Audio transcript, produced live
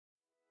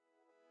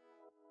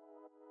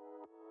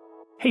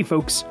Hey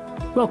folks,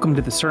 welcome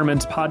to the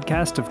Sermons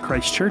podcast of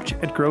Christ Church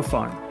at Grove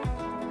Farm.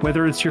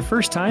 Whether it's your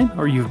first time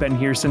or you've been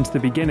here since the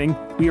beginning,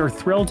 we are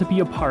thrilled to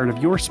be a part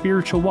of your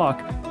spiritual walk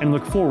and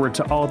look forward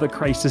to all that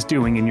Christ is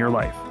doing in your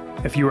life.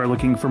 If you are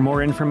looking for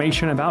more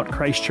information about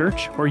Christ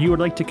Church or you would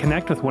like to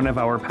connect with one of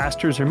our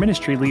pastors or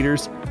ministry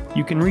leaders,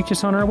 you can reach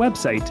us on our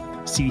website,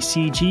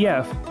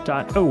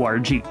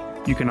 ccgf.org.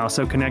 You can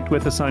also connect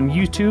with us on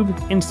YouTube,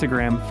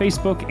 Instagram,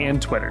 Facebook,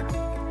 and Twitter.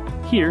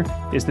 Here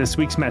is this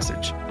week's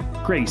message.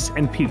 Grace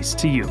and peace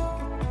to you.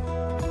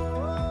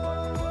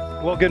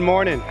 Well, good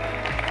morning.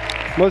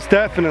 Most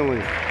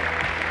definitely.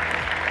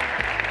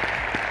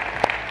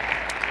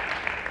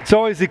 It's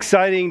always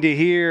exciting to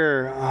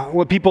hear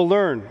what people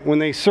learn when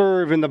they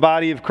serve in the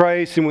body of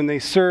Christ and when they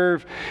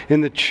serve in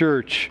the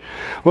church.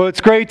 Well,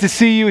 it's great to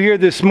see you here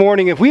this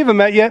morning. If we haven't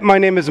met yet, my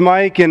name is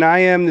Mike, and I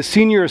am the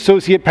Senior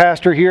Associate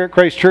Pastor here at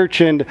Christ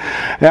Church, and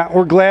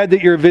we're glad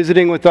that you're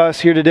visiting with us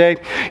here today.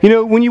 You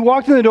know, when you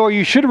walked in the door,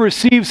 you should have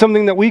received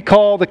something that we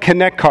call the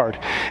Connect Card.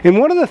 And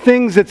one of the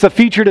things that's a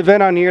featured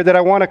event on here that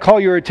I want to call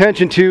your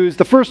attention to is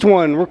the first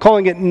one. We're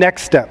calling it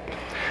Next Step.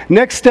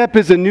 Next Step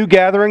is a new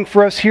gathering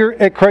for us here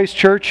at Christ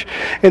Church,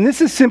 and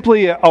this is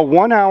simply a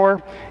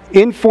 1-hour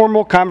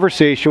informal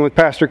conversation with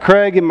Pastor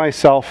Craig and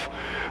myself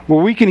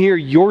where we can hear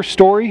your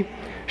story,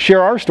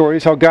 share our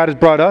stories, how God has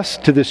brought us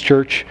to this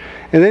church,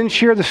 and then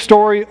share the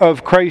story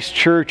of Christ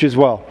Church as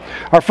well.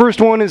 Our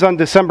first one is on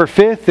December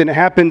 5th, and it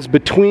happens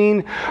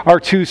between our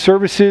two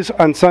services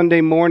on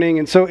Sunday morning.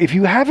 And so if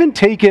you haven't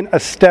taken a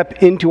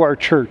step into our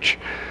church,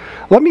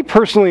 let me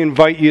personally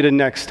invite you to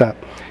Next Step.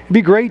 It'd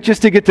be great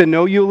just to get to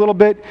know you a little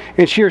bit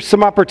and share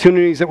some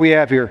opportunities that we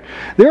have here.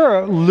 There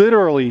are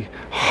literally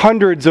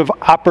hundreds of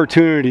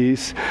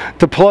opportunities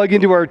to plug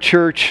into our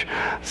church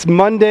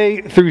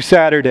Monday through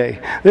Saturday.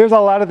 There's a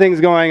lot of things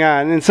going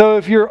on. And so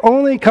if you're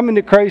only coming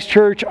to Christ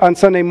Church on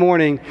Sunday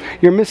morning,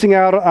 you're missing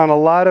out on a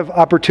lot of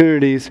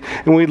opportunities,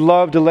 and we'd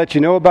love to let you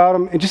know about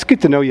them and just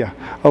get to know you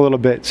a little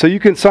bit. So you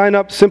can sign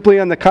up simply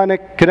on the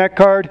Connect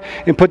card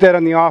and put that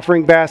on the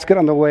offering basket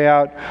on the way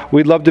out.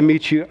 We'd love to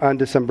meet you on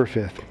December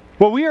 5th.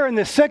 Well, we are in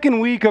the second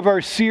week of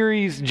our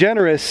series,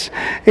 Generous,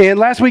 and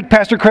last week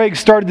Pastor Craig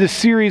started this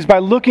series by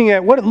looking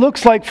at what it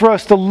looks like for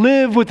us to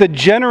live with a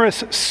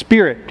generous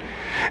spirit.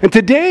 And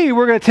today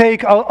we're going to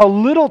take a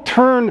little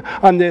turn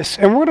on this,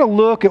 and we're going to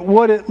look at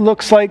what it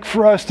looks like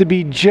for us to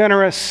be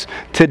generous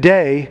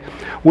today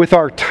with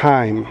our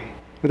time.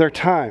 With our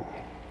time.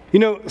 You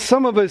know,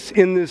 some of us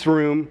in this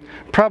room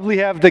probably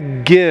have the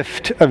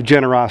gift of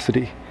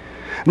generosity.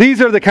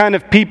 These are the kind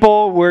of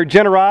people where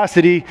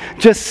generosity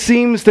just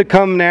seems to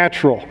come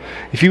natural.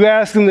 If you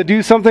ask them to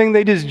do something,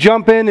 they just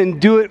jump in and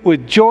do it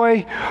with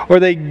joy, or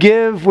they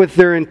give with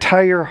their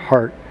entire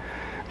heart.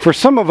 For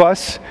some of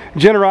us,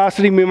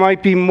 generosity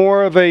might be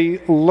more of a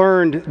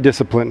learned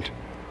discipline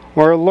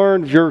or a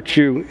learned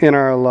virtue in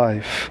our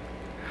life.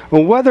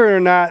 Well, whether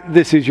or not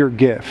this is your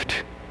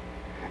gift,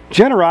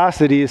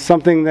 generosity is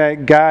something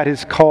that God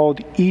has called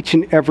each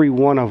and every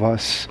one of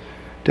us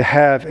to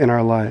have in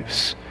our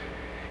lives.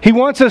 He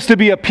wants us to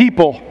be a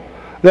people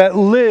that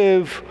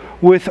live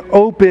with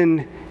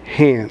open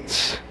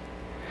hands.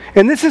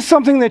 And this is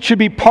something that should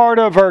be part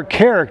of our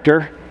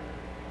character,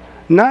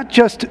 not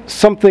just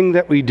something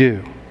that we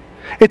do.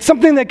 It's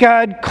something that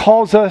God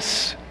calls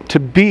us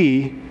to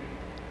be,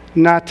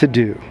 not to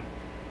do.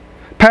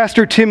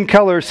 Pastor Tim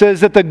Keller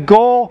says that the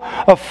goal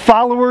of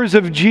followers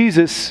of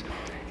Jesus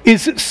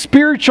is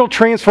spiritual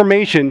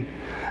transformation,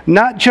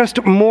 not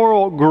just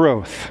moral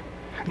growth.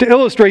 To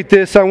illustrate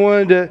this, I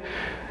wanted to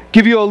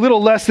give you a little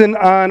lesson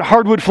on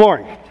hardwood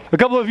flooring. A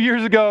couple of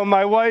years ago,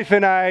 my wife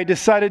and I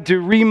decided to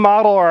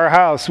remodel our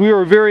house. We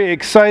were very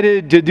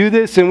excited to do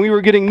this, and we were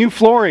getting new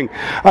flooring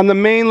on the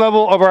main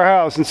level of our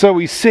house. And so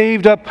we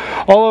saved up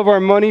all of our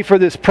money for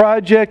this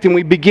project, and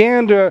we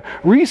began to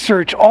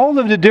research all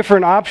of the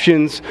different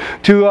options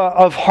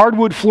of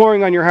hardwood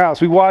flooring on your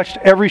house. We watched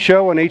every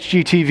show on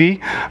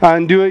HGTV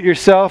on Do It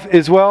Yourself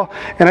as well,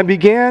 and I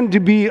began to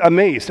be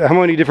amazed at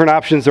how many different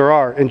options there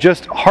are in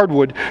just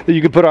hardwood that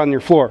you can put on your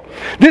floor.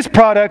 This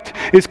product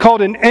is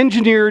called an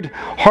engineered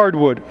hardwood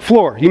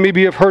floor. You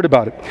maybe have heard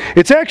about it.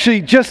 It's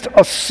actually just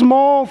a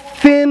small,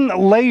 thin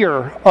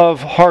layer of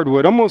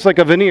hardwood, almost like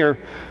a veneer,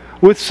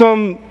 with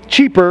some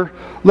cheaper,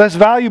 less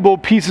valuable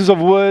pieces of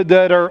wood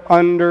that are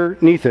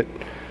underneath it.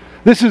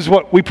 This is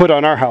what we put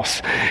on our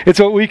house. It's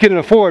what we can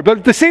afford. But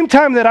at the same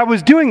time that I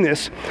was doing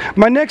this,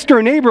 my next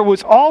door neighbor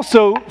was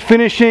also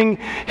finishing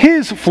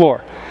his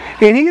floor.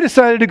 And he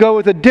decided to go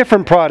with a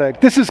different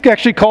product. This is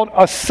actually called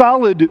a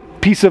solid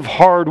piece of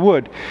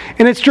hardwood.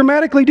 And it's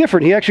dramatically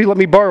different. He actually let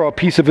me borrow a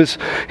piece of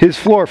his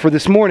floor for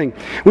this morning.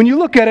 When you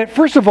look at it,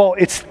 first of all,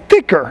 it's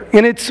thicker.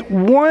 And it's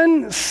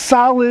one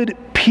solid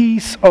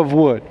piece of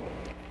wood.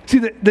 See,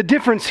 the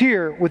difference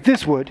here with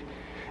this wood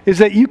is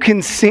that you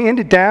can sand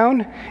it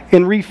down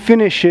and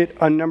refinish it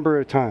a number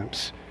of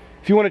times.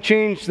 If you want to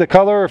change the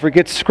color, if it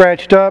gets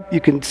scratched up,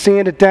 you can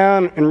sand it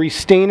down and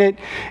restain it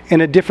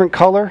in a different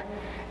color.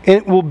 And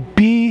it will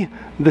be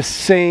the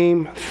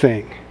same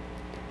thing.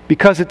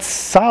 Because it's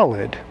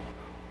solid,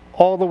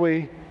 all the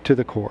way to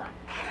the core.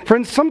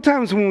 Friends,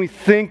 sometimes when we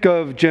think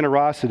of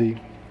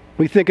generosity,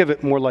 we think of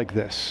it more like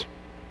this.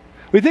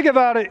 We think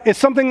about it as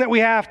something that we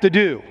have to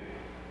do.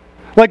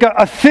 Like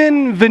a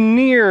thin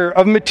veneer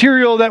of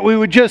material that we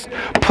would just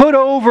put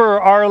over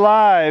our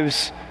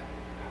lives.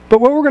 But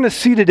what we're going to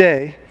see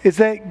today is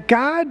that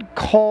God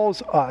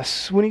calls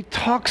us, when He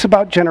talks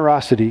about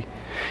generosity,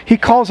 He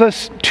calls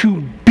us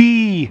to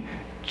be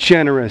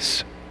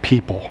generous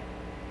people.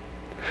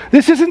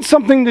 This isn't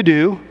something to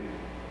do,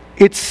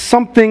 it's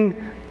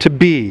something to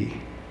be.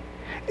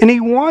 And He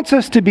wants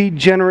us to be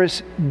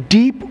generous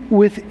deep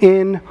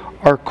within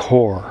our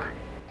core.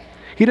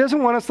 He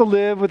doesn't want us to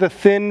live with a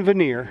thin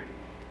veneer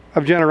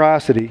of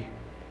generosity,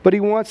 but He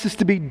wants us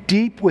to be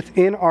deep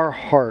within our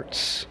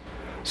hearts.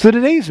 So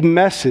today's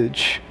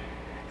message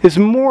is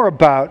more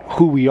about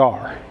who we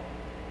are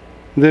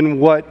than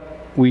what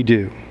we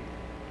do.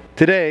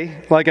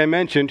 Today, like I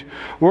mentioned,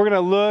 we're going to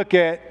look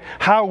at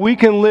how we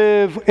can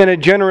live in a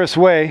generous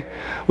way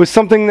with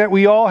something that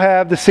we all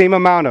have the same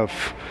amount of,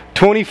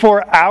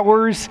 24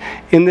 hours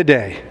in the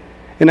day,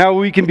 and how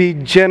we can be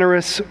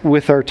generous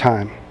with our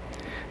time.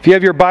 If you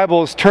have your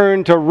Bibles,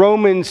 turn to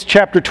Romans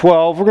chapter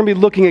 12. We're going to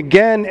be looking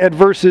again at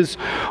verses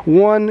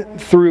 1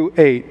 through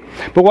 8.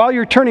 But while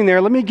you're turning there,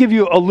 let me give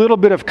you a little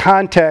bit of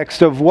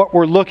context of what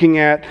we're looking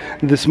at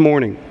this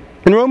morning.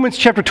 In Romans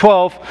chapter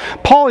 12,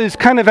 Paul is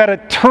kind of at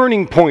a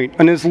turning point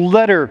in his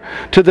letter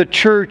to the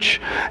church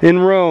in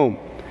Rome.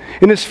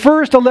 In his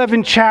first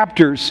 11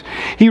 chapters,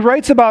 he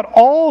writes about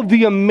all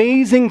the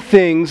amazing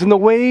things and the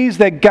ways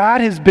that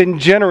God has been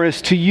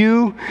generous to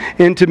you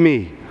and to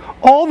me.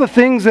 All the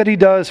things that He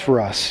does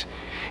for us.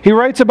 He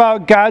writes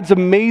about God's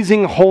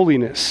amazing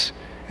holiness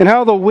and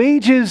how the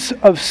wages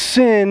of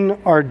sin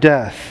are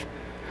death.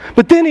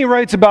 But then he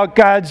writes about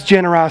God's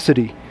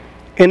generosity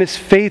and His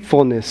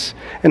faithfulness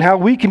and how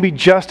we can be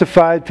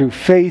justified through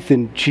faith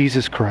in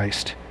Jesus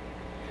Christ.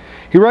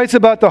 He writes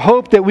about the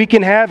hope that we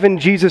can have in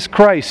Jesus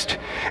Christ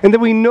and that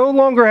we no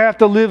longer have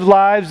to live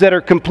lives that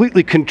are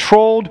completely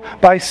controlled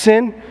by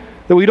sin,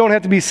 that we don't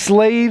have to be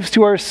slaves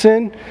to our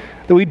sin,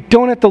 that we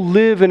don't have to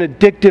live in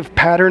addictive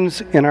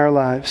patterns in our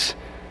lives.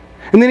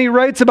 And then he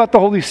writes about the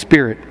Holy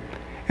Spirit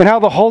and how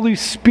the Holy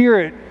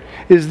Spirit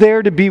is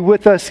there to be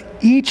with us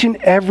each and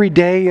every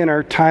day in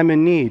our time of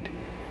need.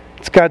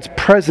 It's God's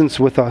presence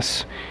with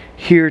us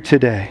here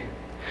today.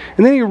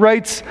 And then he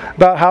writes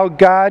about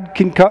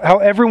how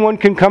everyone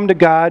can come to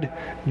God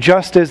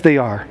just as they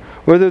are.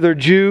 Whether they're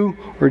Jew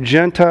or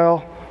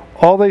Gentile,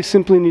 all they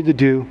simply need to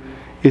do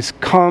is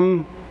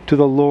come to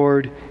the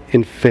Lord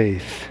in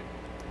faith.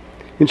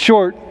 In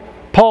short,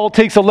 Paul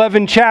takes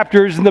 11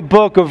 chapters in the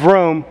book of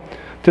Rome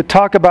to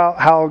talk about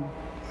how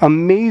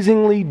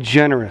amazingly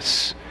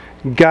generous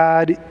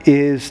God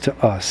is to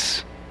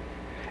us.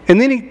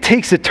 And then he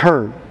takes a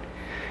turn,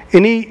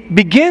 and he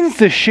begins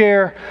to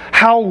share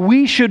how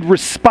we should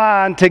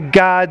respond to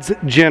God's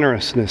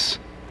generousness.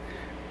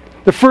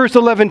 The first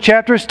 11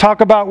 chapters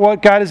talk about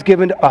what God has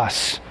given to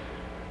us.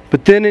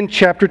 But then in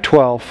chapter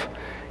 12,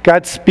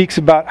 God speaks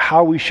about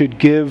how we should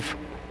give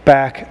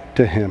back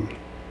to Him.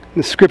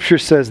 The scripture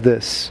says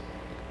this,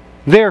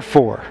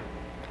 Therefore,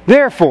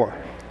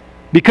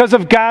 because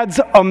of God's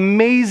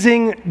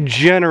amazing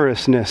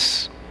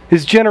generousness,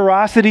 His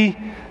generosity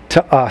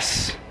to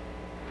us,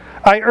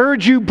 I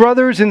urge you,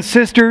 brothers and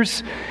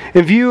sisters,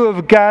 in view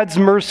of God's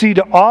mercy,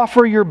 to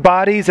offer your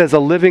bodies as a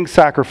living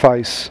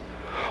sacrifice,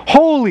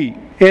 holy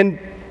and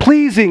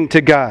pleasing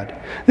to God.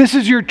 This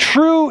is your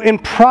true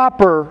and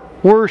proper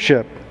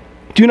worship.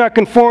 Do not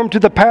conform to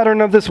the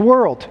pattern of this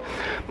world,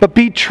 but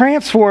be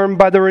transformed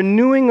by the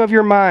renewing of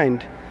your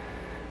mind.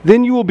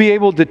 Then you will be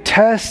able to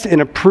test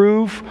and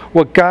approve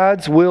what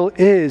God's will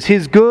is,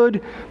 His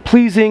good,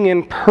 pleasing,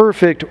 and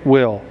perfect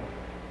will.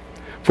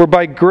 For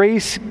by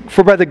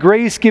the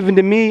grace given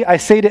to me, I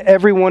say to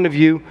every one of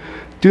you,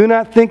 do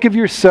not think of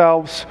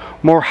yourselves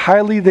more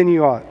highly than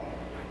you ought,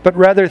 but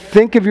rather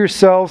think of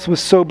yourselves with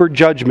sober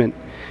judgment,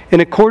 in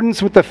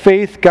accordance with the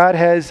faith God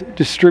has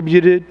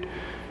distributed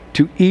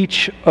to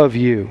each of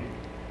you.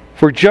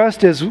 For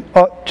just as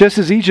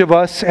each of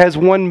us has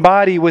one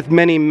body with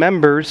many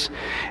members,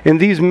 and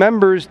these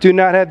members do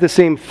not have the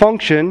same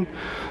function,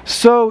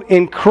 so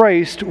in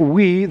Christ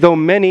we, though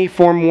many,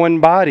 form one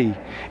body,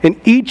 and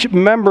each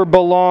member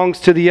belongs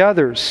to the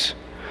others.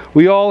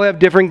 We all have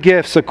different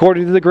gifts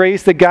according to the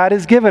grace that God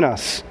has given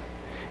us.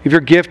 If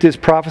your gift is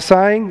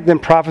prophesying, then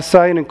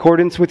prophesy in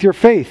accordance with your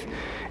faith.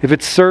 If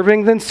it's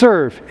serving, then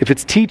serve. If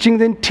it's teaching,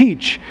 then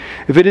teach.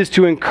 If it is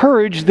to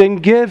encourage, then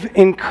give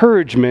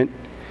encouragement.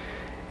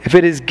 If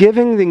it is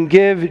giving, then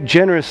give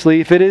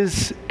generously. If it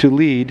is to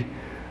lead,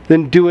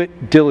 then do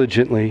it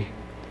diligently.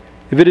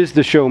 If it is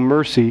to show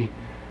mercy,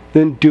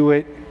 then do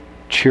it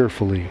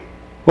cheerfully.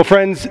 Well,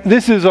 friends,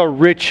 this is a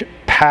rich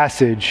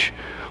passage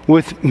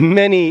with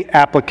many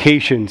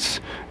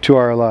applications to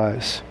our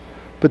lives.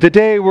 But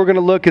today we're going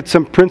to look at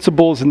some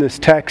principles in this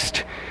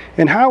text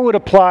and how it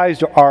applies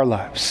to our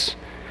lives,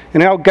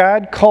 and how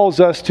God calls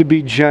us to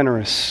be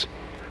generous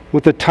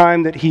with the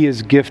time that He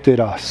has gifted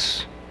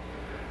us.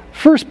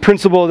 First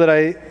principle that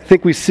I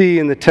think we see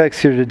in the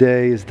text here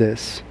today is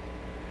this.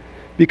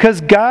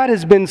 Because God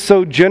has been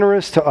so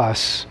generous to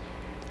us,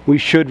 we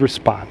should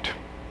respond.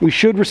 We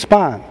should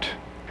respond.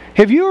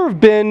 Have you ever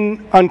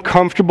been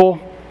uncomfortable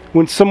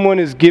when someone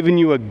has given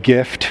you a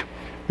gift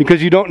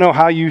because you don't know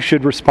how you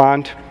should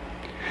respond?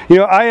 You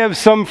know, I have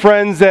some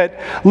friends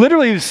that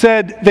literally have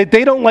said that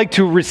they don't like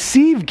to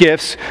receive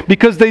gifts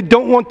because they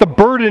don't want the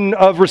burden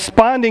of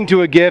responding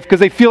to a gift because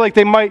they feel like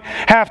they might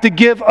have to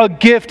give a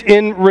gift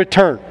in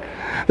return.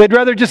 They'd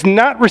rather just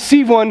not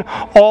receive one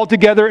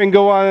altogether and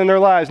go on in their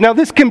lives. Now,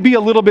 this can be a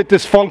little bit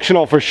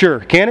dysfunctional for sure,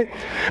 can't it?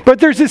 But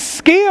there's this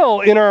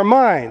scale in our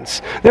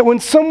minds that when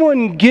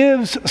someone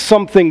gives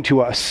something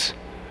to us,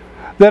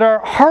 that our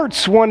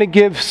hearts want to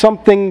give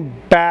something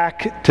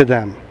back to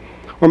them.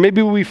 Or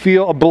maybe we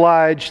feel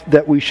obliged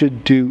that we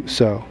should do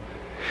so.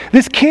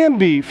 This can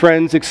be,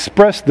 friends,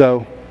 expressed,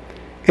 though,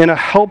 in a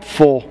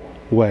helpful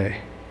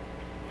way.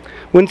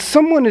 When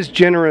someone is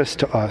generous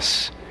to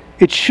us,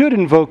 it should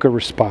invoke a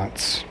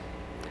response.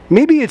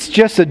 Maybe it's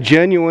just a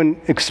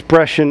genuine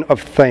expression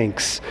of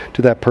thanks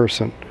to that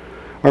person.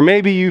 Or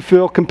maybe you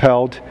feel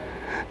compelled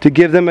to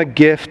give them a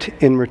gift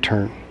in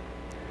return.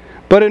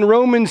 But in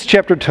Romans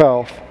chapter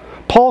 12,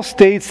 Paul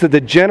states that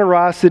the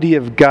generosity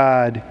of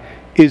God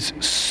is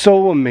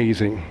so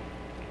amazing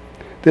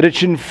that it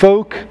should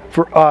invoke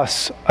for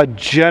us a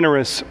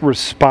generous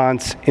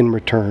response in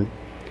return.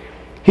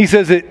 He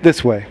says it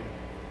this way: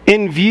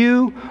 in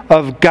view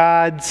of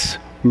God's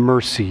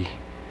mercy.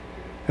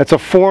 That's a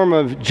form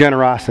of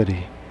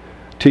generosity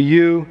to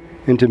you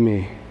and to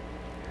me.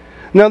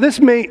 Now, this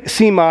may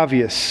seem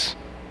obvious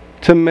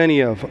to many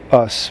of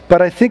us,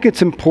 but I think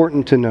it's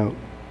important to note.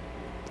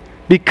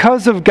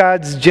 Because of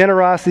God's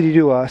generosity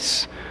to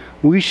us,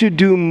 we should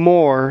do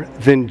more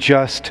than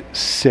just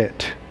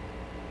sit.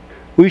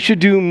 We should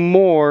do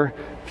more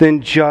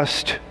than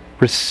just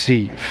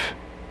receive.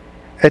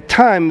 At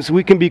times,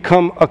 we can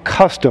become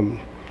accustomed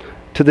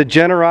to the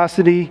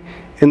generosity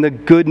and the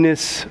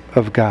goodness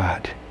of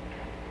God.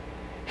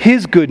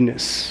 His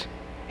goodness,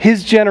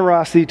 His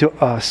generosity to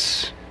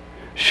us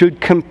should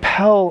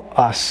compel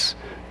us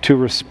to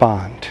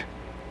respond.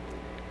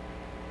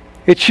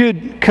 It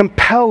should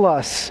compel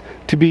us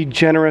to be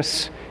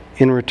generous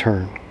in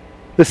return.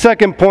 The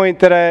second point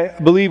that I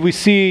believe we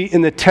see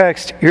in the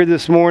text here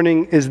this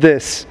morning is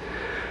this: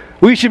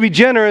 we should be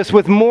generous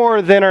with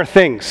more than our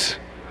things.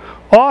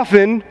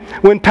 Often,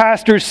 when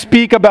pastors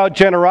speak about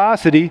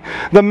generosity,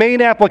 the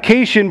main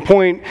application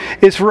point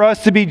is for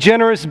us to be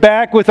generous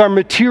back with our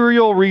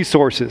material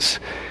resources.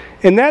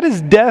 And that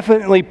is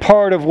definitely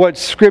part of what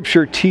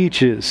Scripture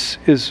teaches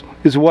as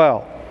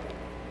well.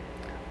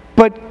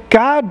 But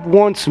God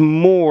wants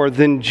more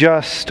than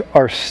just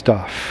our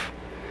stuff.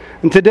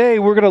 And today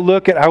we're going to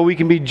look at how we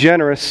can be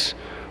generous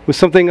with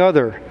something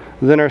other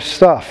than our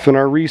stuff and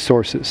our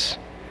resources.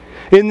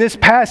 In this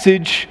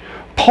passage,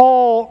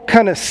 Paul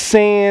kind of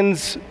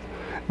sands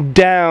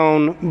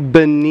down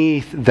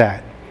beneath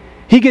that.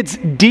 He gets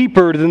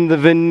deeper than the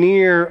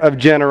veneer of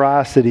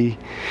generosity.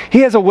 He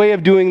has a way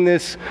of doing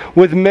this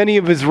with many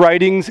of his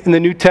writings in the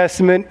New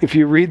Testament, if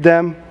you read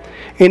them.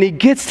 And he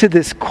gets to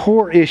this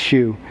core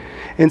issue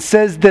and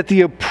says that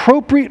the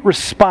appropriate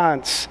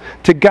response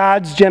to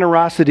God's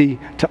generosity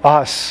to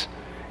us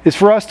is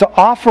for us to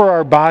offer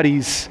our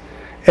bodies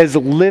as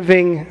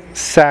living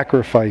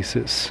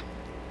sacrifices.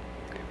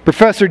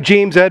 Professor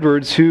James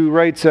Edwards, who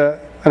writes an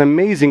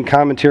amazing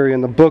commentary on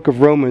the book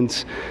of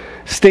Romans,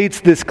 states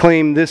this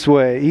claim this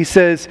way. He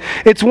says,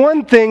 it's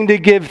one thing to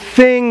give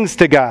things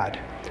to God: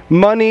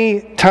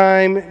 money,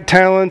 time,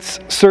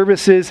 talents,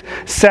 services,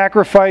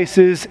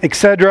 sacrifices,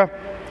 etc.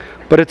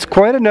 But it's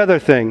quite another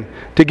thing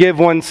to give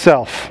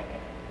oneself.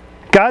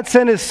 God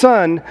sent His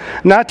Son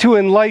not to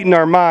enlighten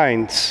our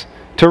minds,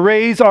 to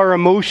raise our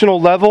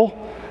emotional level,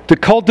 to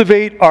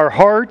cultivate our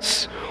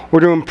hearts, or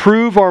to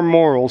improve our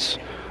morals,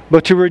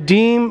 but to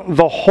redeem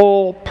the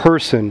whole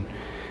person,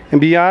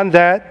 and beyond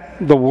that,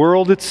 the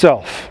world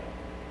itself.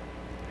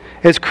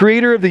 As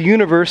creator of the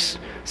universe,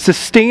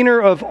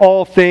 sustainer of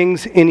all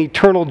things, and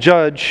eternal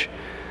judge,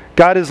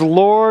 God is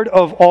Lord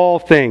of all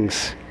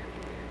things.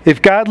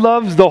 If God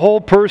loves the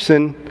whole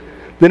person,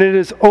 then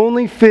the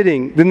only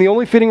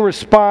fitting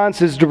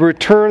response is to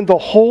return the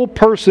whole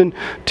person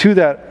to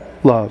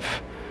that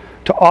love,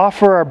 to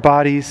offer our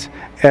bodies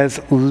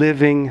as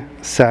living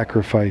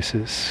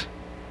sacrifices.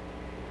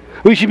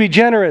 We should be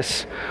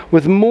generous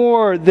with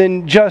more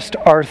than just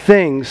our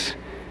things.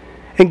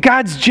 And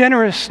God's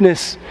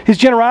generousness, His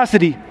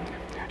generosity,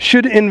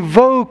 should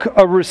invoke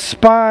a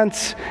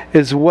response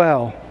as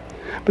well.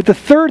 But the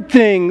third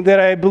thing that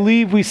I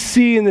believe we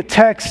see in the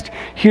text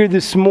here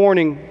this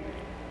morning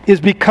is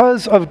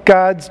because of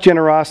God's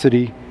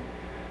generosity,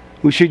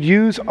 we should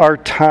use our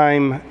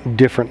time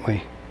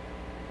differently.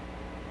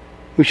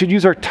 We should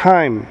use our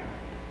time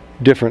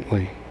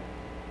differently.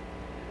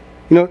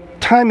 You know,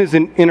 time is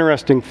an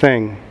interesting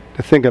thing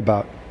to think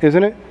about,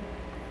 isn't it?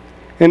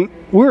 And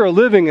we're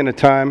living in a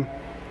time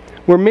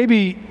where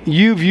maybe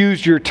you've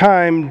used your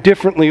time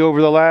differently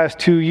over the last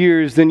 2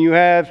 years than you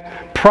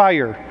have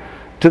prior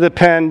to the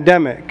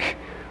pandemic,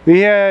 we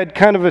had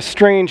kind of a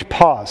strange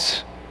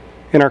pause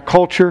in our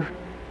culture,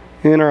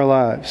 in our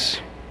lives.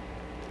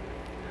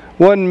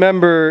 One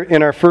member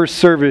in our first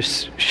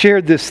service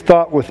shared this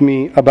thought with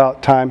me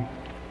about time.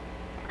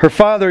 Her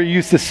father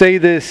used to say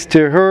this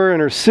to her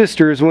and her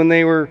sisters when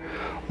they were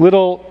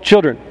little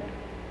children.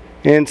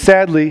 And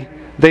sadly,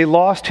 they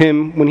lost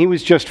him when he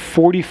was just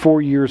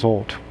 44 years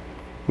old,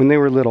 when they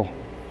were little.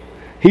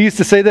 He used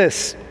to say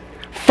this,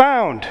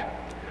 "Found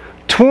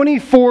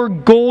 24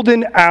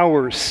 golden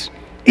hours,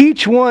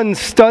 each one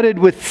studded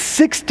with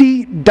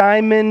 60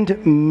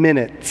 diamond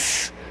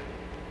minutes."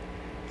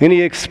 And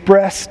he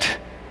expressed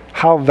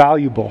how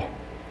valuable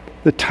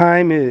the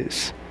time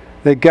is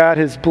that God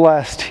has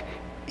blessed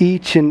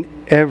each and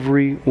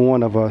every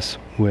one of us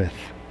with.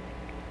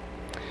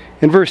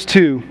 In verse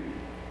 2,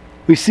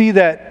 we see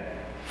that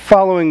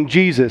following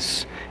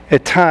Jesus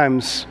at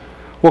times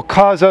will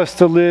cause us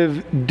to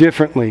live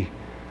differently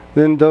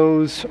than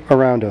those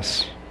around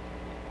us.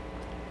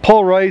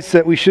 Paul writes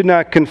that we should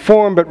not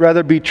conform, but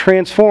rather be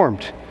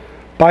transformed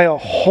by a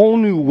whole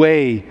new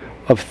way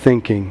of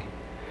thinking.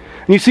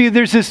 And you see,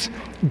 there's this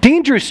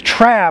dangerous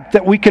trap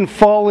that we can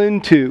fall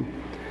into,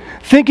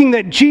 thinking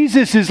that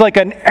Jesus is like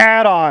an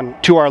add-on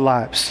to our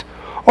lives,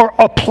 or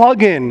a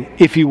plug-in,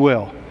 if you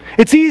will.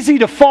 It's easy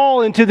to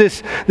fall into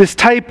this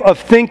type of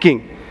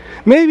thinking.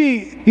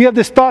 Maybe you have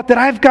this thought that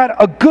I've got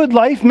a good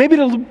life. Maybe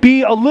it'll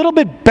be a little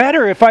bit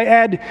better if I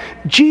add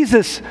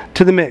Jesus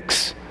to the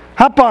mix.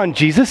 Hop on,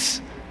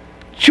 Jesus.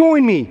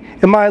 Join me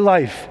in my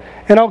life,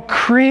 and I'll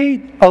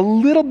create a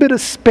little bit of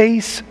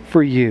space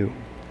for you.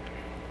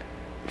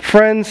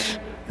 Friends,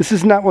 this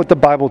is not what the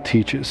Bible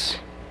teaches.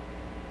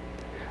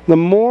 The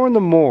more and the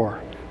more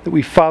that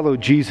we follow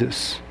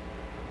Jesus,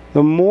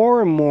 the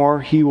more and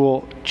more He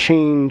will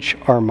change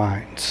our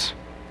minds.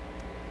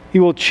 He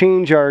will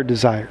change our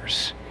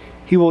desires.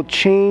 He will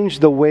change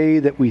the way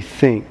that we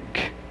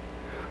think.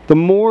 The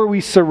more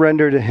we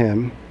surrender to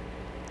Him,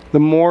 the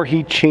more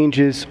He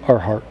changes our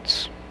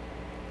hearts.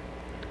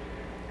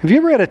 Have you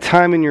ever had a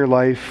time in your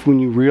life when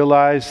you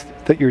realized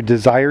that your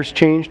desires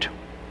changed?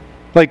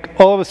 Like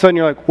all of a sudden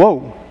you're like,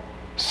 whoa,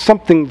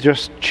 something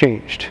just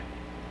changed.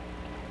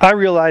 I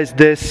realized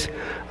this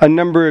a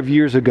number of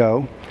years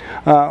ago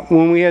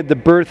when we had the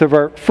birth of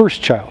our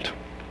first child.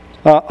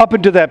 Up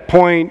until that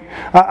point,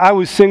 I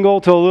was single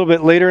till a little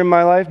bit later in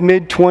my life,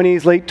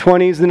 mid-20s, late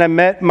 20s. Then I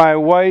met my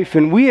wife,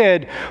 and we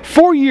had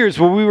 4 years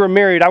where we were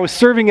married. I was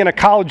serving in a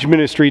college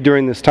ministry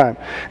during this time.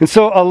 And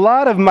so a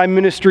lot of my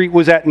ministry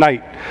was at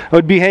night. I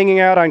would be hanging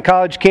out on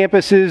college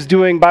campuses,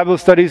 doing Bible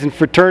studies in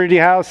fraternity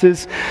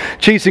houses,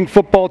 chasing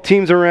football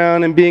teams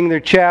around and being their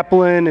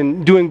chaplain,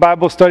 and doing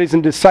Bible studies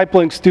and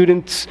discipling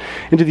students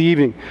into the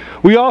evening.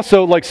 We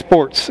also like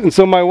sports. And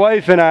so my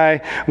wife and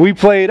I, we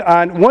played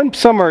on, one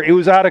summer, it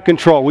was out of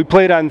control. We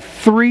played on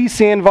 3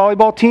 sand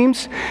volleyball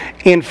teams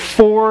and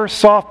 4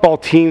 softball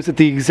teams at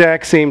the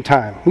exact same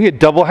time. We had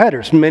double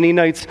headers many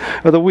nights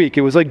of the week.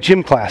 It was like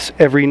gym class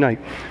every night.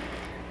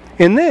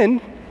 And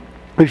then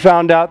we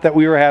found out that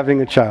we were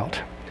having a child.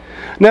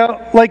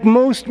 Now, like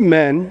most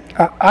men,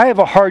 I have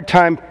a hard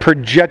time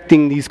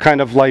projecting these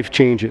kind of life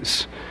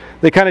changes.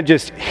 They kind of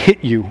just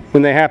hit you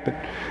when they happen.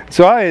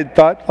 So I had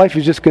thought life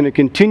is just going to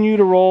continue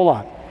to roll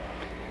on.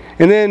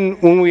 And then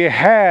when we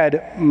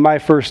had my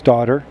first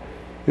daughter,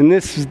 and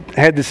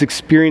had this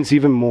experience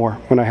even more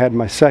when I had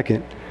my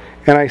second,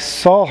 and I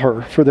saw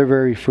her for the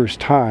very first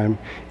time,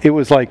 it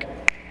was like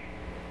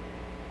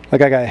I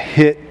got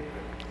hit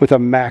with a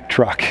Mack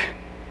truck,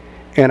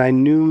 and I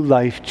knew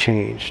life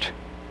changed.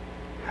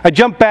 I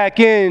jumped back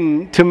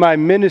into my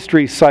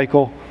ministry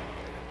cycle,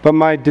 but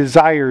my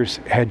desires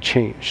had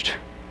changed.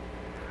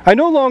 I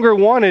no longer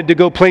wanted to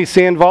go play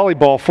sand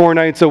volleyball 4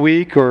 nights a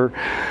week or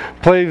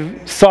play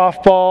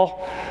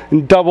softball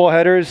and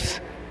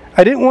doubleheaders.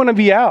 I didn't want to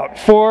be out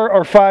 4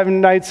 or 5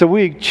 nights a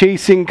week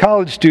chasing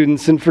college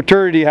students in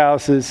fraternity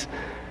houses.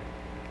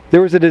 There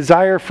was a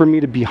desire for me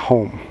to be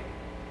home.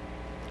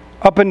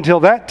 Up until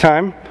that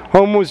time,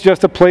 home was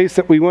just a place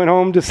that we went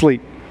home to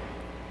sleep.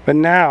 But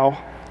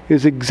now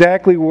is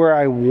exactly where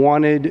I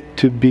wanted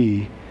to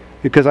be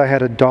because I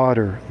had a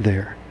daughter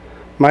there.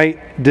 My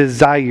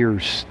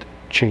desires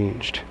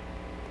changed.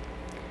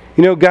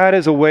 You know, God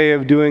has a way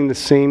of doing the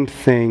same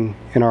thing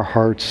in our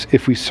hearts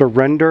if we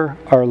surrender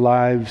our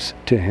lives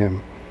to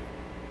Him.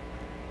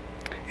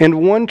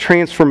 And one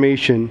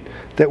transformation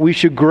that we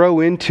should grow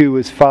into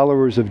as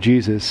followers of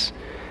Jesus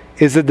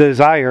is the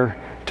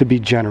desire to be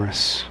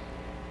generous.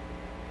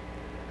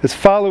 As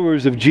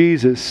followers of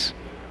Jesus,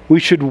 we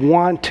should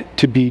want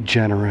to be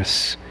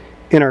generous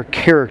in our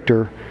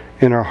character,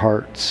 in our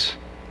hearts.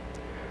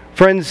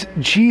 Friends,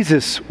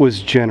 Jesus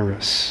was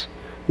generous.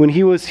 When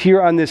He was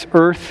here on this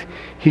earth,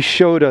 He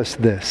showed us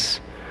this.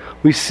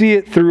 We see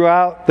it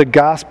throughout the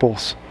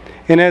Gospels.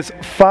 And as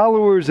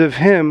followers of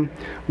Him,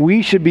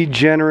 we should be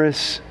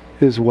generous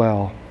as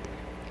well,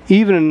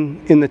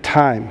 even in the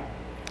time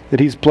that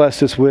He's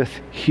blessed us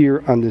with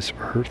here on this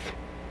earth.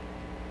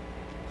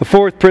 The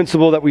fourth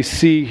principle that we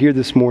see here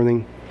this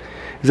morning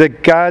is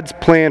that God's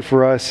plan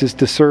for us is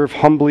to serve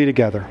humbly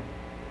together.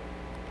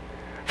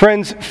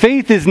 Friends,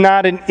 faith is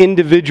not an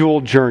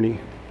individual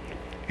journey.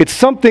 It's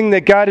something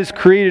that God has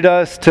created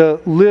us to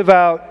live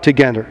out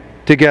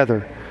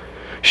together.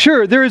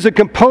 Sure, there is a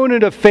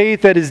component of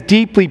faith that is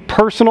deeply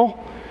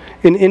personal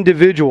and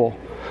individual.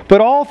 But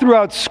all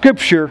throughout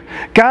Scripture,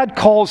 God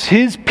calls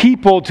His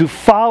people to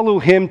follow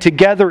Him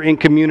together in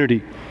community.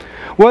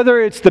 Whether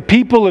it's the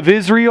people of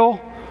Israel,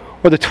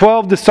 or the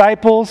 12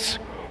 disciples,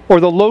 or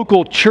the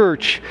local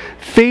church,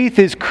 faith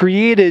is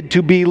created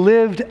to be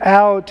lived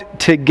out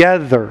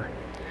together.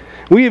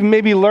 We have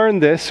maybe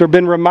learned this or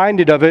been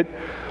reminded of it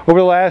over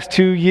the last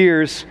 2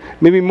 years,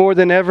 maybe more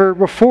than ever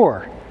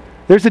before.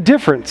 There's a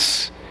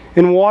difference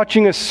in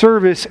watching a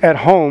service at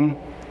home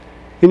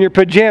in your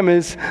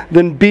pajamas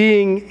than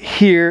being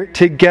here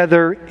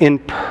together in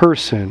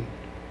person.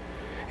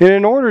 And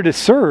in order to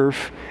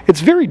serve,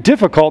 it's very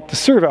difficult to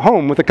serve at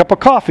home with a cup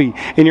of coffee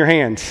in your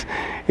hands,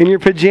 in your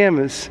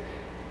pajamas.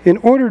 In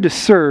order to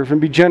serve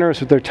and be generous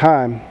with our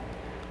time,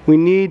 we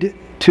need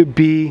to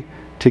be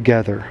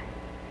together.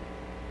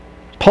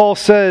 Paul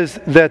says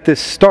that this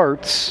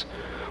starts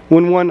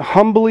when one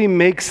humbly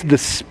makes the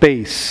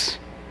space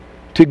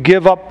to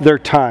give up their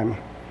time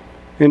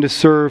and to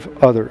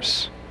serve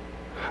others.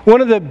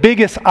 One of the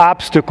biggest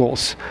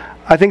obstacles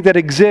I think that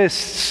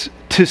exists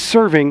to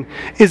serving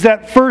is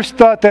that first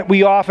thought that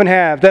we often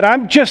have, that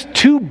I'm just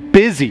too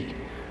busy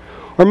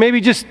or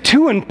maybe just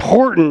too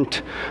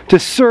important to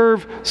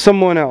serve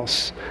someone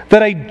else,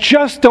 that I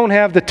just don't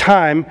have the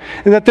time,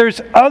 and that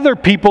there's other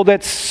people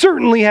that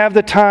certainly have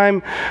the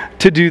time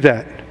to do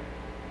that.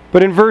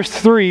 But in verse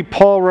 3,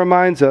 Paul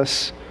reminds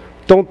us,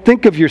 don't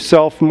think of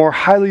yourself more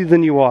highly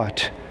than you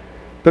ought,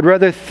 but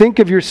rather think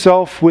of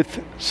yourself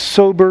with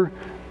sober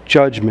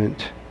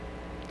judgment.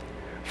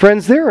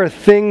 Friends, there are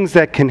things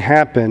that can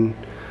happen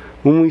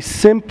when we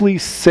simply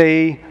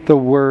say the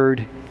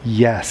word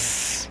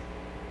yes.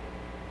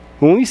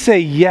 When we say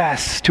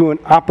yes to an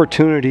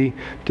opportunity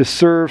to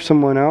serve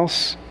someone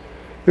else,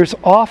 there's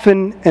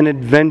often an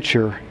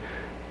adventure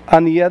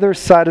on the other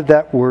side of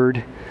that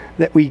word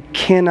that we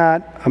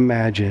cannot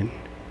imagine.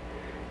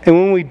 And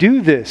when we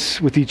do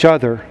this with each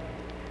other,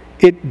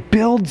 it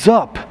builds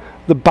up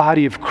the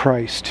body of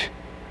Christ.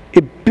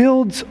 It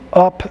builds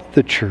up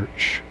the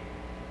church.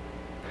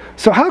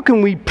 So how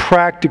can we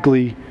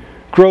practically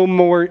grow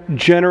more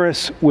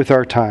generous with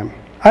our time?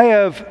 I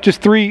have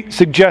just 3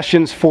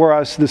 suggestions for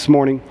us this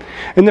morning.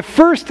 And the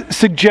first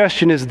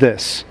suggestion is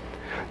this: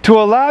 to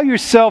allow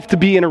yourself to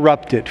be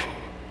interrupted.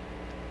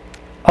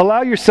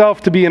 Allow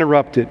yourself to be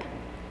interrupted.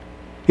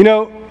 You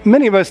know,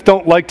 many of us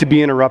don't like to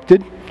be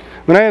interrupted.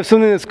 When I have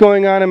something that's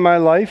going on in my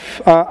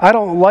life, I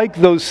don't like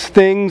those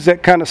things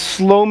that kind of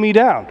slow me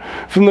down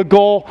from the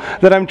goal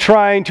that I'm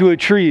trying to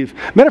achieve.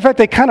 Matter of fact,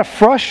 they kind of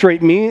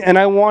frustrate me and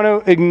I want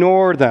to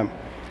ignore them.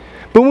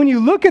 But when you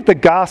look at the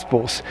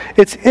Gospels,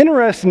 it's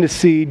interesting to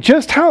see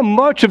just how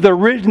much of the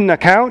written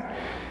account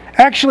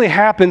actually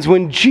happens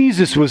when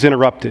Jesus was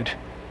interrupted.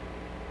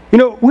 You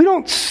know, we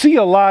don't see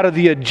a lot of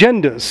the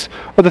agendas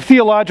or the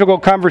theological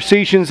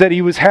conversations that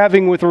he was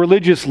having with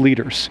religious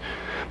leaders.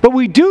 But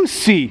we do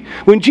see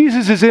when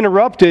Jesus is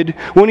interrupted,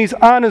 when he's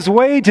on his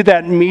way to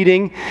that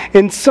meeting,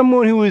 and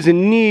someone who is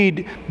in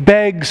need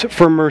begs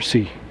for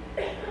mercy.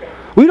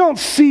 We don't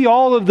see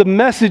all of the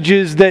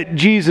messages that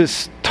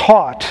Jesus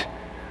taught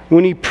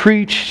when he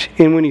preached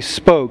and when he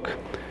spoke.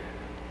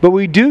 But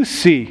we do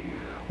see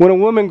when a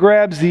woman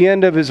grabs the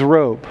end of his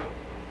robe,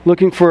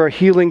 looking for a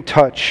healing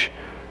touch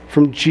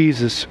from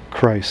Jesus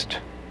Christ.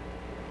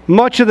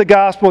 Much of the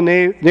gospel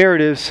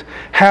narratives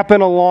happen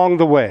along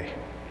the way.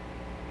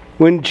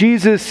 When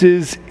Jesus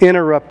is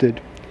interrupted,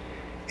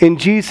 and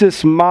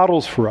Jesus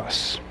models for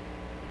us,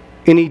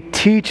 and he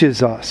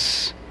teaches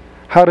us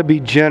how to be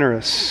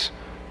generous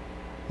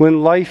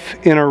when life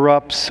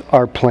interrupts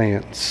our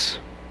plans.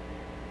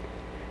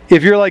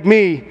 If you're like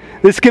me,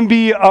 this can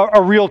be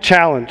a real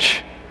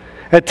challenge.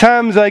 At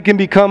times I can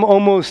become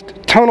almost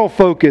tunnel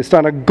focused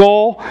on a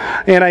goal,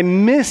 and I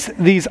miss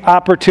these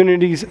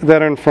opportunities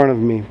that are in front of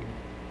me.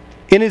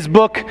 In his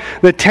book,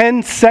 The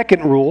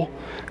 10-Second Rule,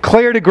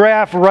 Claire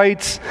DeGraff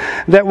writes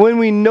that when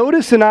we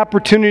notice an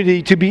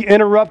opportunity to be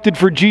interrupted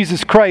for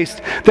Jesus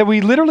Christ, that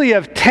we literally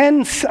have a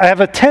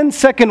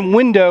 10-second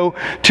window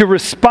to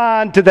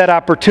respond to that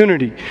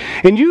opportunity.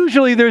 And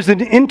usually there's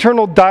an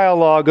internal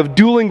dialogue of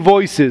dueling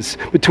voices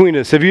between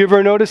us. Have you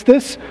ever noticed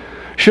this?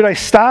 Should I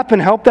stop and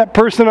help that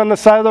person on the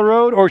side of the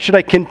road, or should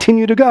I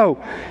continue to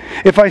go?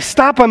 If I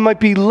stop, I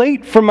might be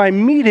late for my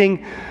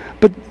meeting,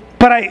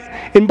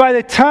 and by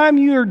the time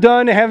you are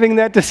done having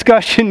that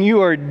discussion,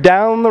 you are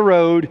down the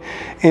road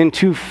and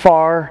too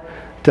far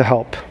to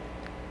help.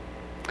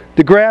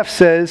 DeGraff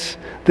says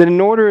that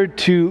in order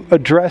to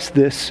address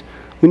this,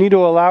 we need to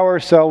allow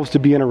ourselves to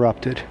be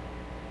interrupted.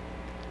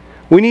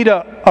 We need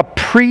a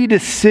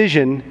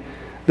pre-decision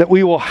that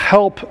we will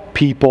help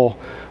people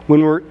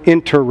when we're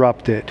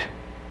interrupted.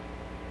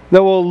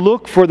 That we'll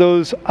look for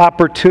those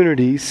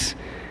opportunities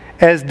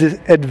as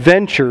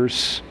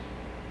adventures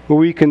where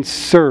we can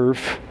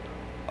serve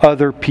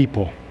other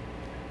people,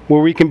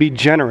 where we can be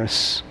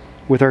generous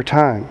with our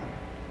time.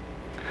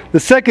 The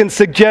second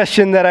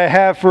suggestion that I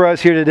have for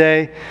us here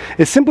today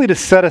is simply to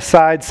set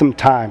aside some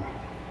time.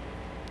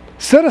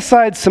 Set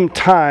aside some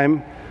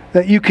time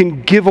that you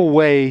can give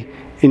away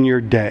in your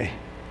day.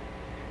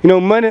 You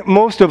know,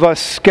 most of us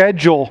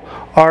schedule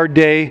our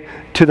day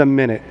to the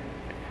minute.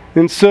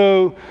 And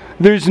so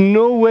there's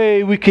no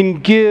way we can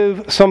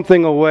give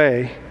something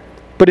away.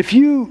 But if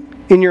you,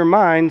 in your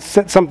mind,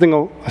 set something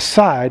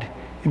aside,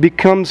 it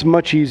becomes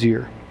much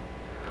easier.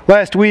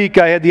 Last week,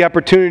 I had the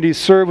opportunity to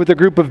serve with a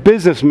group of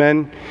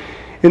businessmen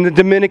in the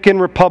Dominican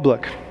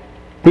Republic.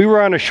 We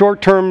were on a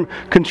short-term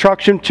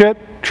construction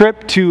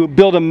trip to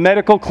build a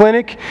medical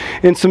clinic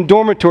and some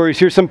dormitories.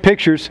 Here's some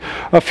pictures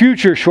of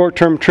future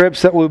short-term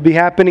trips that will be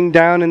happening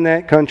down in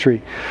that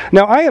country.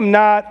 Now, I am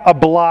not a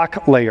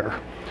block layer.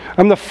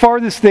 I'm the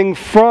farthest thing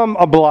from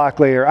a block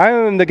layer. I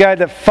am the guy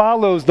that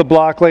follows the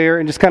block layer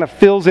and just kind of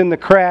fills in the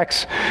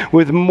cracks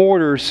with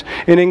mortars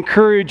and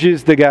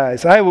encourages the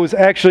guys. I was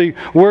actually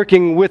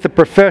working with a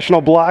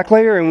professional block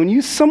layer, and when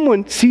you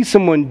see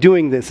someone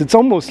doing this, it's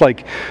almost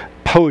like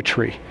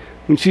poetry.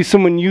 When you see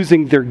someone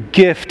using their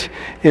gift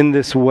in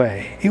this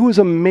way. It was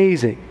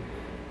amazing.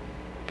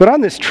 But on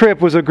this trip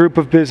was a group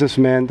of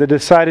businessmen that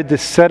decided to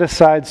set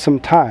aside some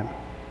time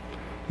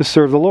to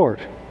serve the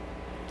Lord.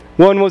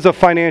 One was a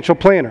financial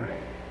planner.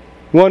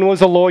 One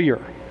was a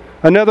lawyer.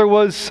 Another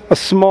was a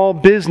small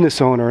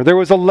business owner. There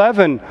was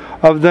 11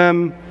 of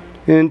them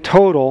in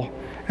total,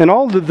 and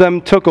all of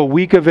them took a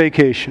week of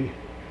vacation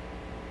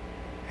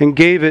and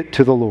gave it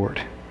to the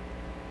Lord.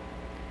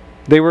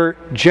 They were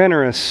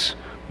generous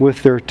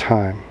with their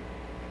time.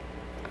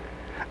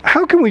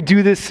 How can we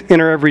do this in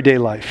our everyday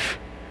life?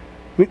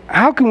 I mean,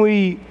 how can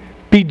we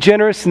be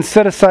generous and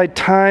set aside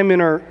time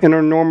in our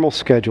normal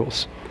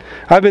schedules?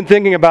 I've been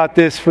thinking about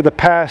this for the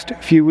past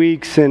few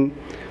weeks, and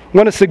I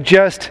want to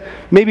suggest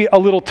maybe a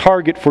little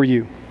target for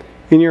you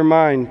in your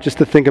mind just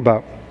to think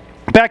about.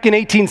 Back in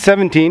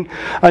 1817,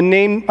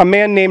 a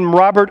man named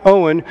Robert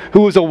Owen,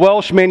 who was a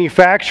Welsh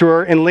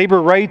manufacturer and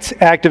labor rights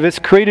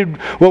activist, created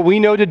what we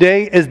know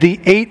today as the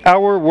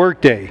 8-hour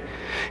workday.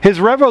 His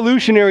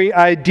revolutionary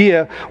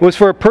idea was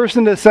for a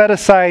person to set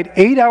aside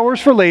 8 hours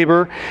for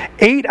labor,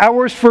 8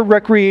 hours for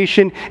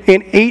recreation,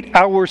 and 8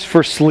 hours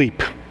for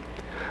sleep.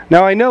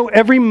 Now, I know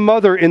every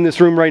mother in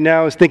this room right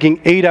now is thinking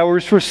 8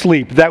 hours for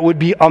sleep. That would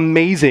be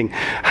amazing.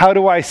 How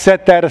do I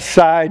set that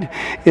aside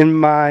in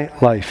my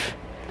life?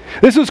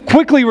 This was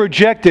quickly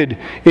rejected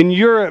in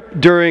Europe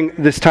during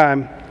this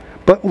time,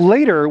 but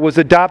later was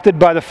adopted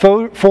by the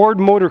Ford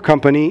Motor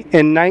Company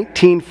in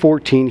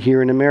 1914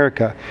 here in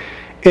America.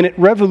 And it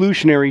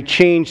revolutionarily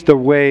changed the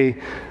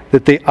way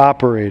that they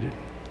operated.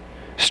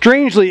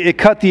 Strangely, it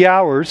cut the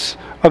hours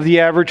of the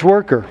average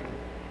worker.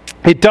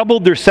 It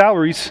doubled their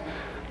salaries,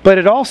 but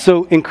it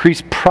also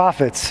increased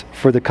profits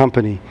for the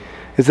company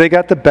as they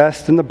got the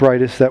best and the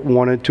brightest that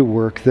wanted to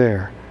work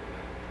there.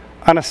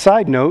 On a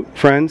side note,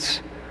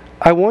 friends,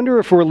 I wonder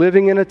if we're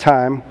living in a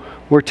time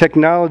where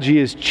technology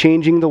is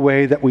changing the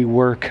way that we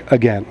work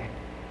again.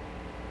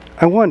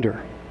 I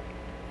wonder.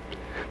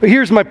 But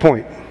here's my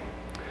point.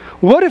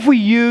 What if we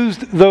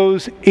used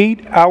those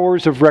 8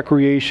 hours of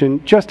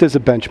recreation just as a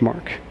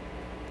benchmark?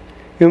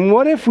 And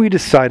what if we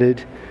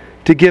decided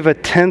to give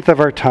 1/10 of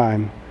our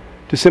time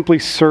to simply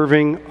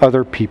serving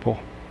other people?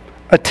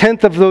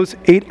 1/10 of those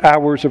 8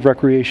 hours of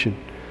recreation.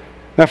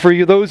 Now, for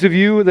you, those of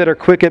you that are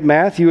quick at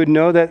math, you would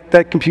know that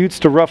that computes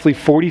to roughly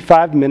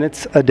 45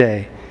 minutes a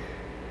day.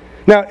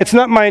 Now, it's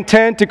not my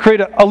intent to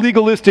create a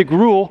legalistic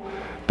rule,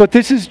 but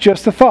this is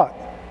just a thought.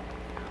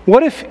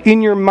 What if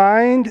in your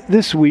mind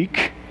this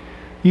week,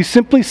 you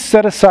simply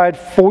set aside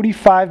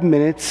 45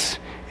 minutes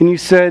and you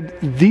said,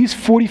 these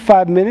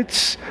 45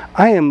 minutes,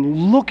 I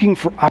am looking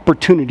for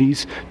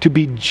opportunities to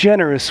be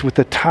generous with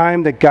the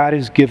time that God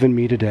has given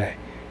me today.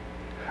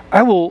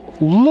 I will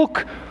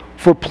look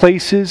for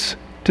places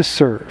to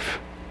serve.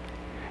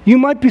 You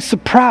might be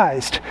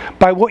surprised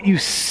by what you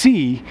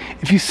see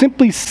if you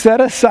simply set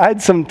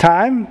aside some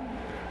time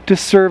to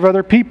serve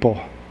other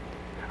people.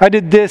 I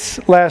did this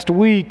last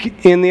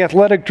week, and the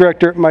athletic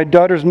director at my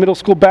daughter's middle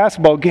school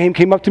basketball game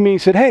came up to me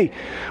and said, "Hey,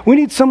 we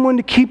need someone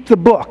to keep the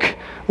book.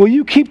 Will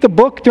you keep the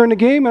book during the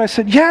game?" And I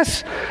said,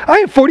 "Yes, I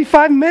have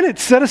 45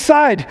 minutes set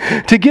aside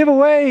to give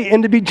away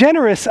and to be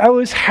generous. I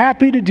was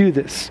happy to do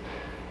this."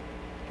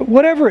 But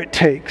whatever it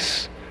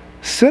takes,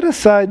 set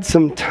aside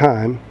some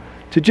time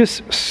to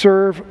just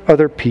serve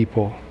other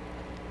people.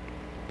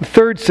 The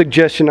third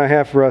suggestion I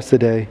have for us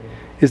today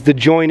is to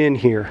join in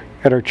here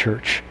at our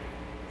church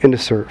and to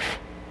serve.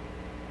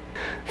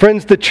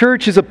 Friends, the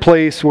church is a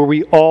place where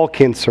we all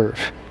can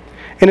serve.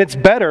 And it's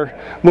better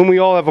when we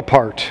all have a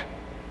part.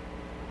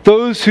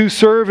 Those who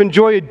serve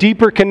enjoy a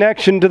deeper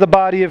connection to the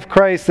body of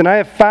Christ. And I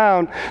have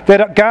found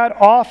that God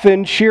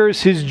often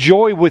shares His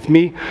joy with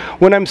me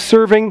when I'm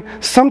serving,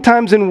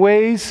 sometimes in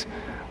ways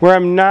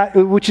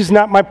which is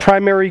not my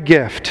primary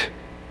gift.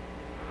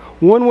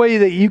 One way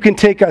that you can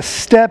take a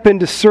step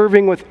into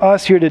serving with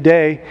us here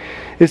today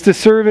is to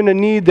serve in a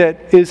need that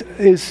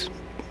is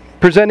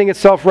presenting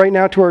itself right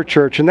now to our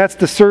church, and that's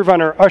to serve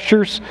on our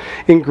ushers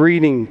and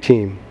greeting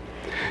team.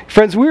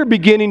 Friends, we're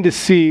beginning to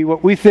see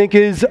what we think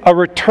is a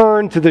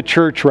return to the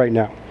church right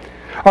now.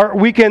 Our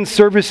weekend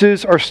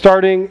services are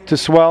starting to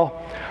swell.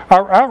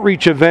 Our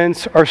outreach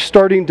events are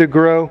starting to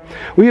grow.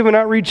 We have an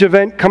outreach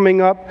event coming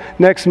up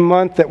next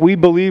month that we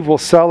believe will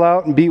sell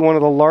out and be one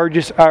of the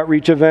largest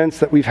outreach events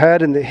that we've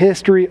had in the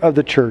history of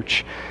the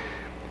church.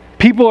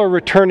 People are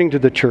returning to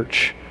the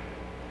church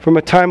from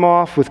a time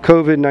off with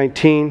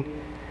COVID-19,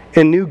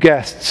 and new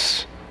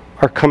guests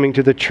are coming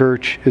to the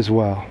church as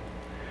well.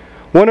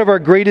 One of our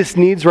greatest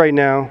needs right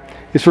now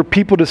is for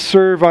people to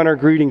serve on our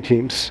greeting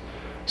teams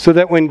so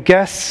that when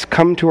guests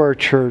come to our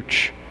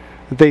church,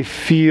 they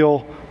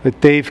feel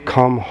that they've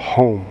come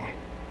home.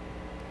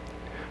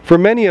 For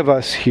many of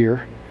us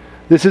here,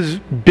 this has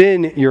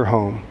been your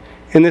home,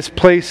 and this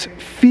place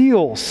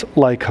feels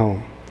like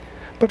home.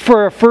 But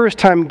for a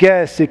first-time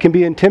guest, it can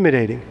be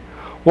intimidating,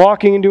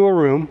 walking into a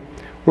room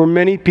where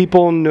many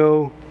people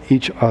know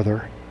each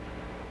other.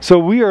 So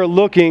we are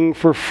looking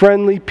for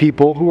friendly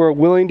people who are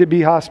willing to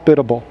be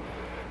hospitable.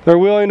 They're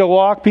willing to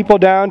walk people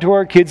down to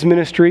our kids'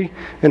 ministry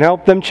and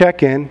help them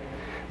check in.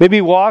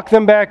 Maybe walk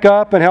them back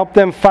up and help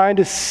them find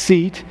a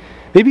seat.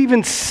 Maybe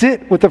even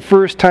sit with a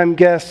first-time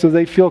guest so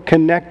they feel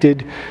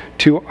connected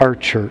to our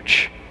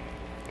church.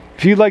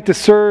 If you'd like to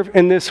serve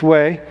in this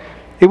way,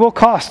 it will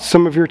cost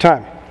some of your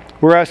time.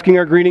 We're asking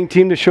our greeting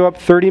team to show up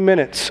 30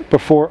 minutes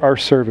before our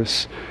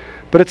service.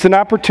 But it's an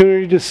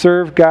opportunity to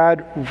serve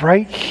God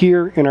right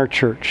here in our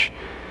church.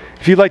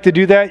 If you'd like to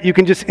do that, you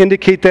can just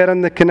indicate that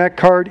on the Connect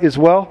card as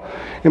well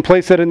and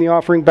place that in the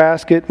offering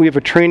basket. We have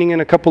a training in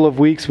a couple of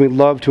weeks. We'd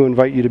love to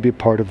invite you to be a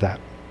part of that.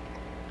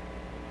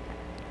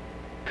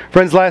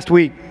 Friends, last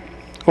week,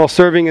 while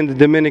serving in the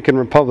Dominican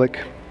Republic,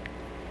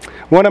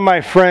 one of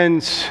my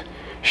friends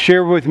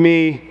shared with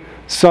me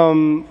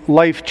some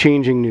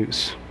life-changing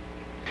news.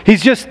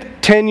 He's just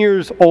 10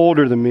 years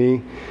older than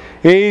me.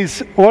 He's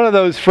one of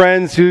those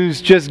friends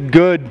who's just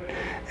good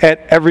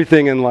at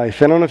everything in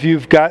life. I don't know if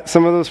you've got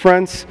some of those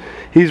friends.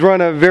 He's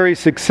run a very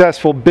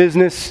successful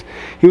business.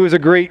 He was a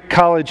great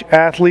college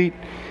athlete.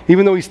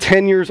 Even though he's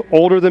 10 years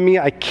older than me,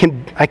 I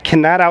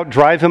cannot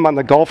outdrive him on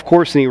the golf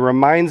course, and he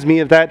reminds me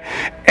of that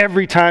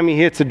every time he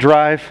hits a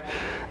drive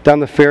down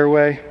the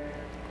fairway.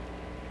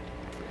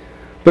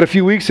 But a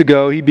few weeks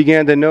ago, he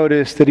began to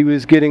notice that he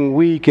was getting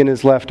weak in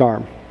his left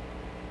arm.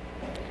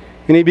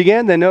 And he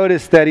began to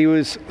notice that he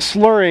was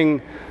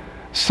slurring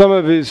some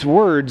of his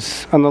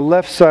words on the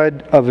left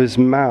side of his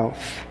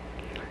mouth.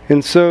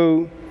 And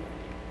so,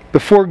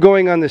 before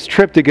going on this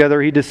trip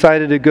together, he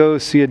decided to go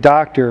see a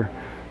doctor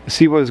to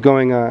see what was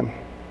going on.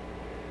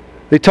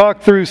 They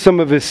talked through some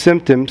of his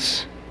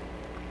symptoms,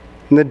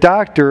 and the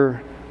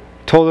doctor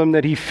told him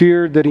that he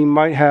feared that he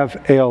might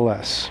have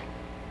ALS.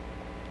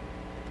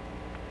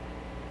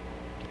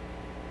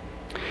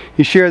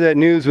 He shared that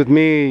news with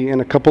me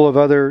and a couple of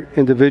other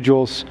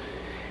individuals,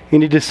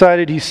 and he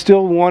decided he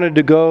still wanted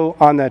to go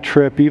on that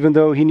trip, even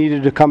though he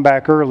needed to come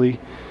back early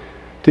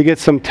to get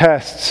some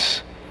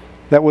tests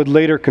that would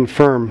later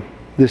confirm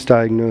this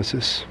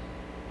diagnosis.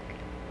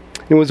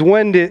 It was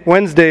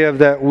Wednesday of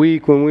that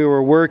week when we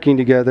were working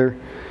together,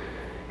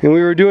 and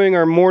we were doing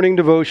our morning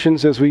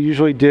devotions as we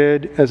usually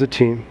did as a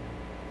team.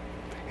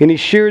 And he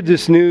shared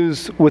this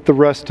news with the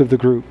rest of the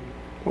group,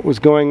 what was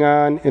going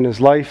on in his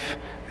life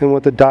and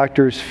what the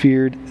doctors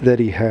feared that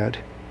he had.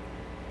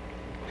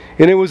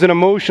 And it was an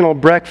emotional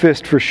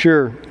breakfast for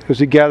sure, as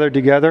we gathered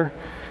together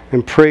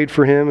and prayed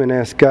for him and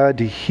asked God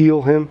to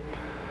heal him,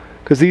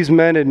 because these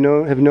men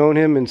have known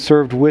him and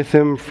served with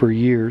him for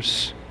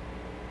years.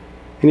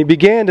 And he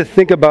began to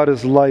think about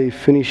his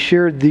life, and he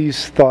shared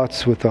these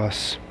thoughts with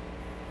us.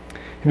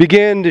 He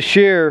began to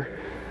share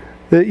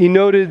that he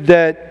noted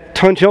that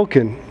Tunch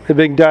Ilkin had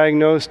been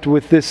diagnosed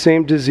with this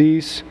same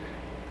disease,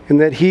 and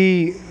that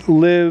he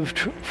lived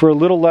for a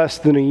little less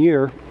than a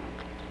year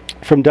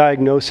from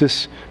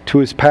diagnosis to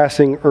his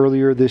passing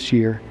earlier this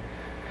year.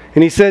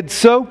 And he said,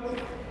 so,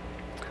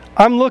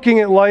 I'm looking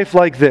at life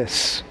like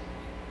this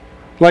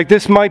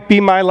might be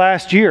my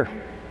last year.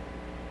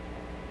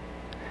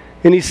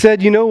 And he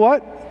said, you know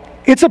what?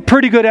 It's a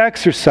pretty good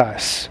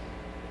exercise.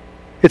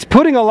 It's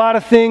putting a lot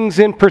of things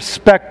in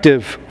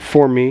perspective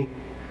for me.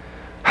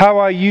 How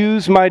I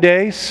use my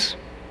days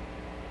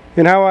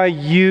and how I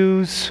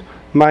use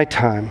my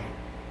time.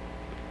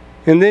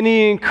 And then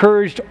he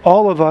encouraged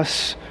all of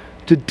us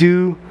to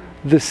do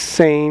the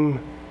same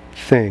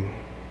thing.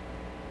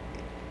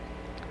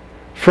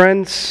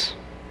 Friends,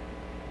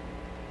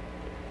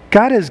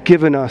 God has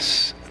given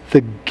us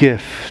the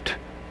gift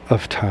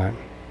of time.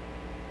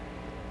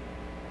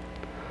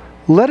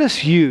 Let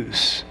us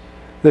use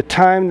the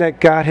time that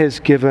God has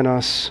given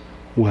us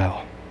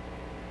well.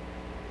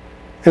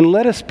 And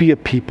let us be a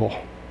people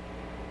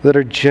that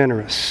are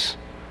generous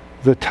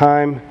with the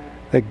time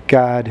that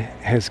God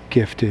has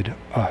gifted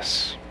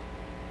us.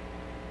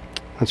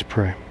 Let's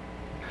pray.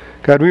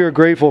 God, we are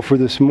grateful for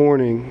this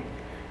morning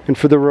and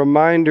for the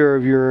reminder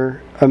of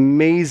your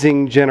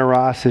amazing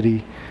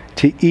generosity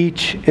to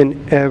each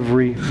and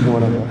every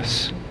one of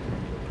us.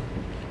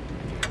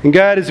 And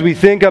God, as we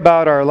think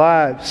about our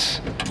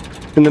lives,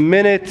 in the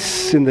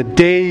minutes, in the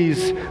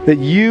days that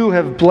you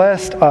have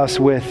blessed us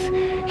with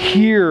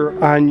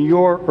here on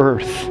your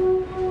earth.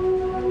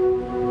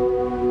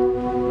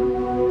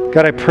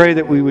 God, I pray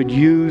that we would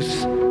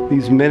use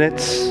these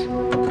minutes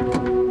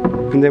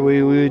and that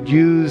we would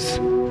use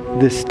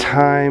this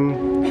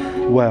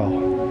time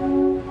well.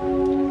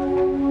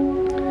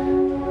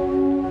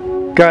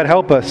 God,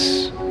 help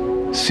us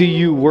see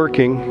you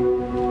working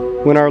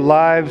when our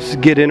lives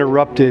get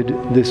interrupted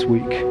this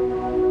week.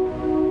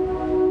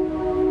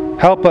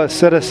 Help us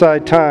set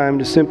aside time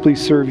to simply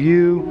serve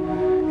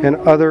you and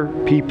other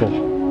people.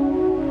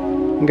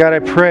 And God, I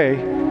pray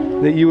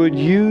that you would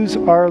use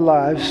our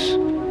lives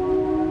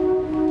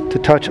to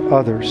touch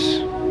others.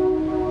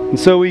 And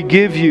so we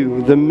give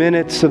you the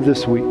minutes of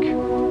this week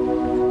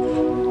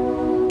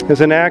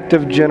as an act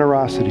of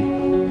generosity,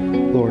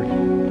 Lord,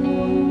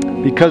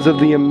 because of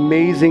the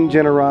amazing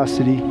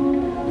generosity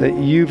that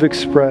you've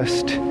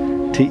expressed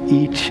to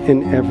each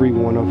and every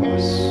one of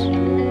us.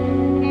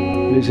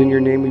 It is in your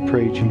name we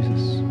pray,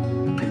 Jesus.